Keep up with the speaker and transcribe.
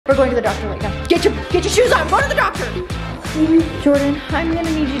We're going to the doctor right now. Get your shoes on. Go to the doctor. Jordyn, I'm gonna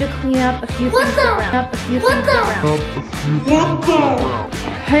need you to clean up a few things around.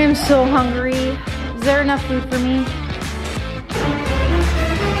 I am so hungry. Is there enough food for me?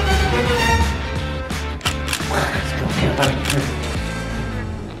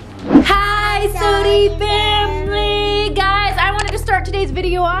 Hi, soty family! Guys, I wanted to start today's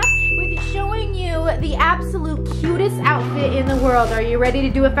video off with showing you the absolute cutest outfit in the world. Are you ready to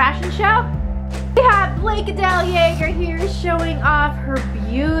do a fashion show? We have Yeager here showing off her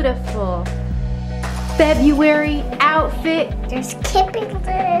beautiful February outfit. There's clipping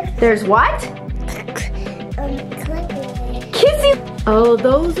lips. There's what? Clipping lips. Kissy. Oh,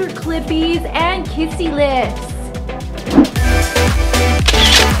 those are clippies and kissy lips.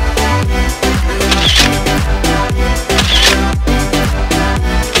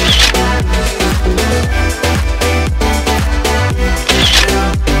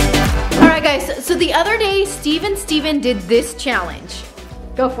 So the other day, Steven did this challenge.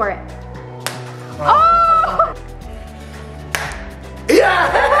 Go for it. Oh! Yeah!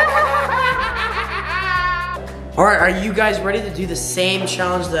 All right, are you guys ready to do the same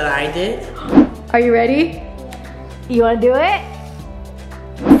challenge that I did? Are you ready? You wanna do it?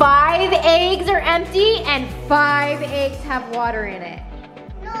 5 eggs are empty and 5 eggs have water in it.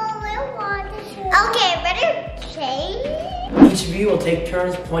 No, I want to. Okay, better change. Each of you will take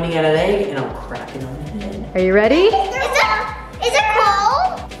turns pointing at an egg and I'll crack it on the head. Are you ready? Is it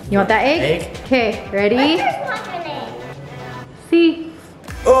cold? You want that egg? Egg. Okay, ready? There's one an egg. See?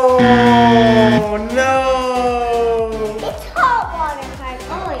 Oh no! It's hot water, Parker.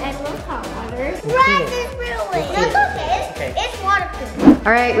 Oh, I love hot water. Right, it's really. That's okay. It's waterproof.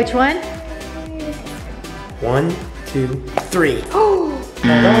 All right, which one? 1, 2, 3. Oh!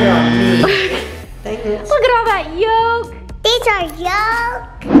 Don't on me. Thank you. Look at all that yolk. These are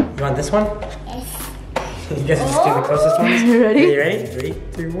yolk. You want this one? Yes. You guys just do the closest ones. Ready? Are you ready? 3,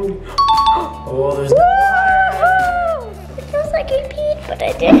 2, 1. Oh, there's no water. It feels like I peed, but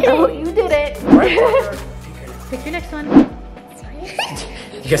I didn't. Oh, you did it. Right, Parker. Pick your next one.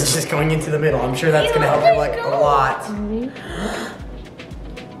 You guys are just going into the middle. I'm sure that's gonna help you like a lot.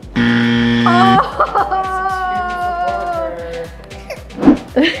 Oh!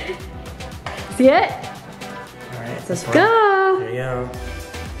 See it? Alright, this one. Go! There you go.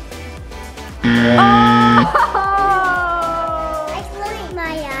 Oh! I closed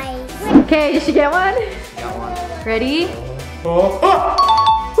my eyes. Okay, you should get one. Got one. Ready? Oh!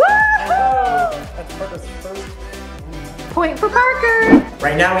 Woo-hoo! That's Parker's first. Point for Parker.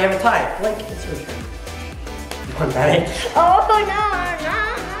 Right now we have a tie. Blake, it's your turn. You want that egg? Oh,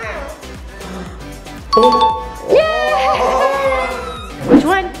 no. Yeah! Which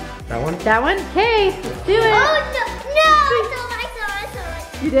one? That one? That one? Okay, let's do it. Oh, no. I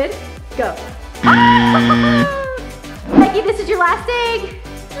saw it. You did? Go. Becky, this is your last egg.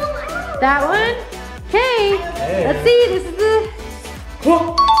 That one? Okay. Hey. Let's see. This is the.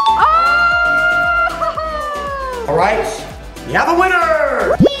 Oh! Oh! All right, you have a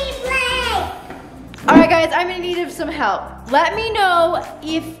winner. All right, guys, I'm gonna need some help. Let me know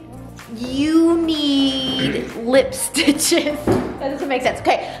if you need lip stitches. That doesn't make sense.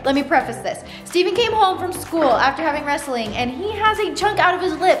 Okay, let me preface this. Steven came home from school after having wrestling and he has a chunk out of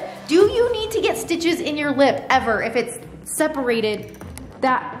his lip. Do you need to get stitches in your lip ever if it's separated?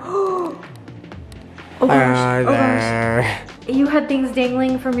 That. Oh gosh. Oh gosh. You had things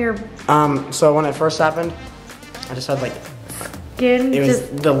dangling from your So when it first happened, I just had like skin. it was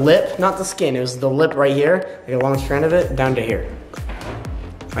the lip, not the skin. It was the lip right here, like a long strand of it down to here.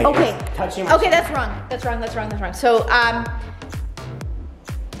 Like, okay. Touching my Okay, that's wrong. That's wrong. So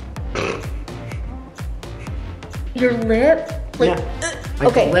your lip. Like, yeah. Like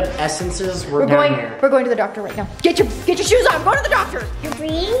okay. lip essences were down here. We're going to the doctor right now. Get your shoes on. Go to the doctor. You're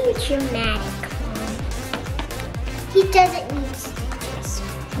being dramatic. He doesn't need stitches.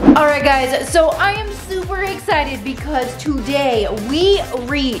 All right, guys. So I am super excited because today we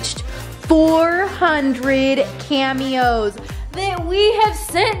reached 400 cameos that we have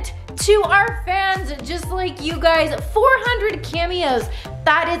sent to our fans, just like you guys. 400 cameos.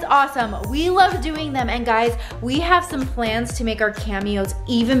 That is awesome. We love doing them. And guys, we have some plans to make our cameos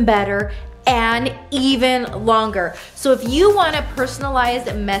even better and even longer. So if you want a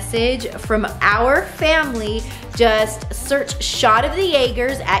personalized message from our family, just search Shot of the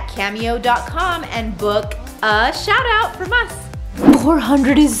Yeagers at cameo.com and book a shout out from us.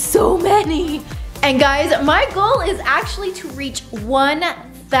 400 is so many. And guys, my goal is actually to reach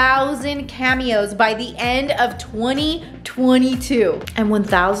 1,000 cameos by the end of 2022. And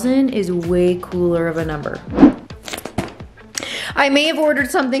 1,000 is way cooler of a number. I may have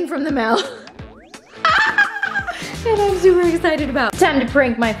ordered something from the mail. And I'm super excited about. Time to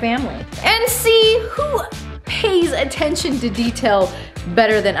prank my family and see who pays attention to detail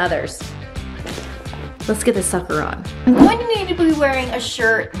better than others. Let's get this sucker on. I'm going to need to be wearing a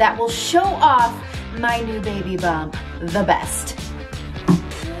shirt that will show off my new baby bump the best.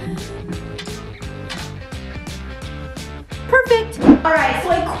 Perfect. All right, so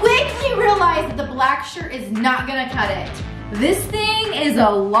I quickly realized that the black shirt is not gonna cut it. This thing is a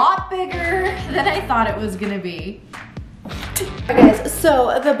lot bigger than I thought it was gonna be. Alright guys,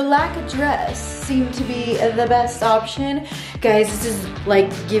 so the black dress seemed to be the best option. Guys, this is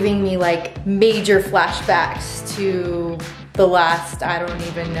like giving me like major flashbacks to the last, I don't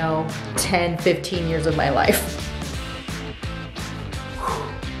even know, 10, 15 years of my life.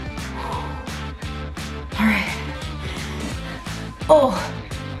 All right. Oh,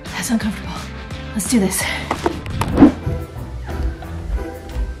 that's uncomfortable. Let's do this.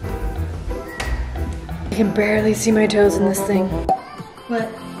 I can barely see my toes in this thing.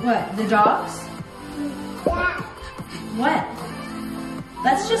 What? The dogs? Yeah. What?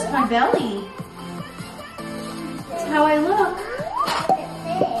 That's just my belly. That's how I look.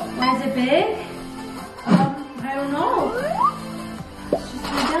 Why is it big? I don't know. It's just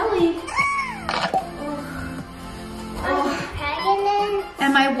my belly. Are you pregnant?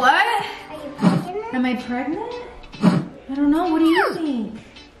 Am I what? Are you pregnant? Am I pregnant? I don't know. What do you think?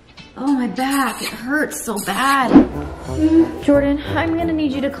 Oh, my back. It hurts so bad. Jordyn, I'm gonna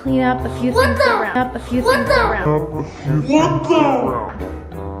need you to clean up a few things around. Mom!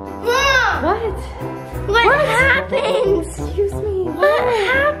 What happened? Excuse me. What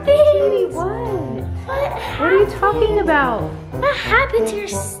happened? Sweetie, what? What are you talking about? What happened to your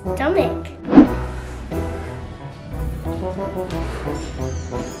stomach?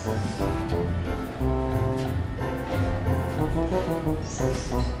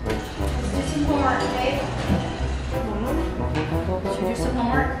 Do some homework, okay? Should we do some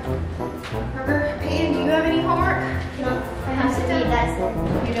homework? Parker, Peyton, do you have any homework? No, I have to eat that.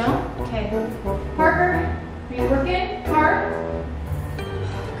 You don't? Okay. Parker, are you working hard?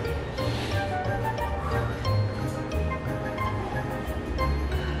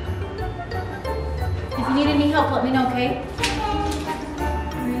 If you need any help, let me know, okay?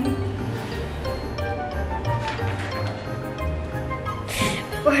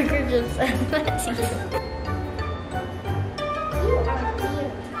 Parker just said that to you. You are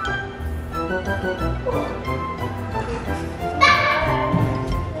cute.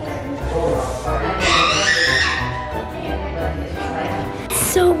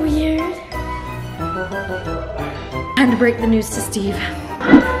 So weird. Time to break the news to Steve.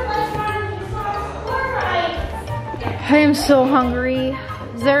 I am so hungry.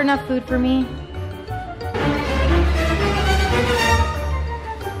 Is there enough food for me?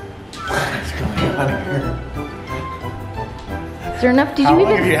 What's going on here? Is there enough? Did How you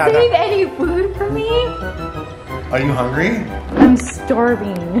long even have you had save any food for me? Are you hungry? I'm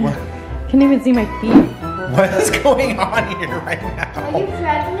starving. What? Can't even see my feet. What is going on here right now? Are you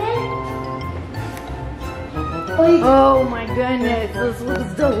pregnant? Oh my goodness, this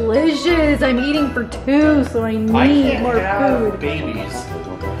looks delicious. I'm eating for two, so I need more food. Babies.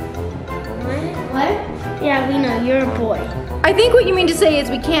 What? Yeah, we know. You're a boy. I think what you mean to say is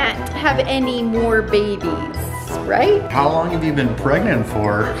we can't have any more babies, right? How long have you been pregnant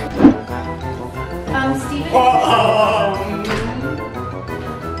for? Steven?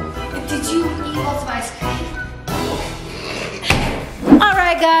 Did you eat lots of ice cream?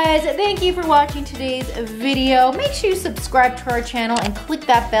 Alright guys, thank you for watching today's video. Make sure you subscribe to our channel and click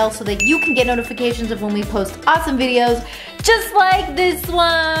that bell so that you can get notifications of when we post awesome videos just like this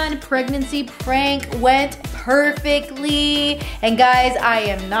one. Pregnancy prank went perfectly. And guys, I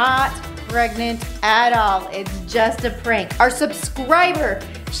am not pregnant at all. It's just a prank. Our subscriber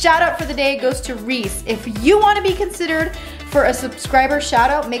shout out for the day goes to Reese. If you want to be considered for a subscriber shout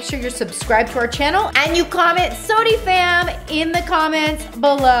out, make sure you're subscribed to our channel and you comment soty fam in the comments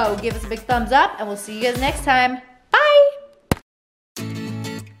below. Give us a big thumbs up and we'll see you guys next time.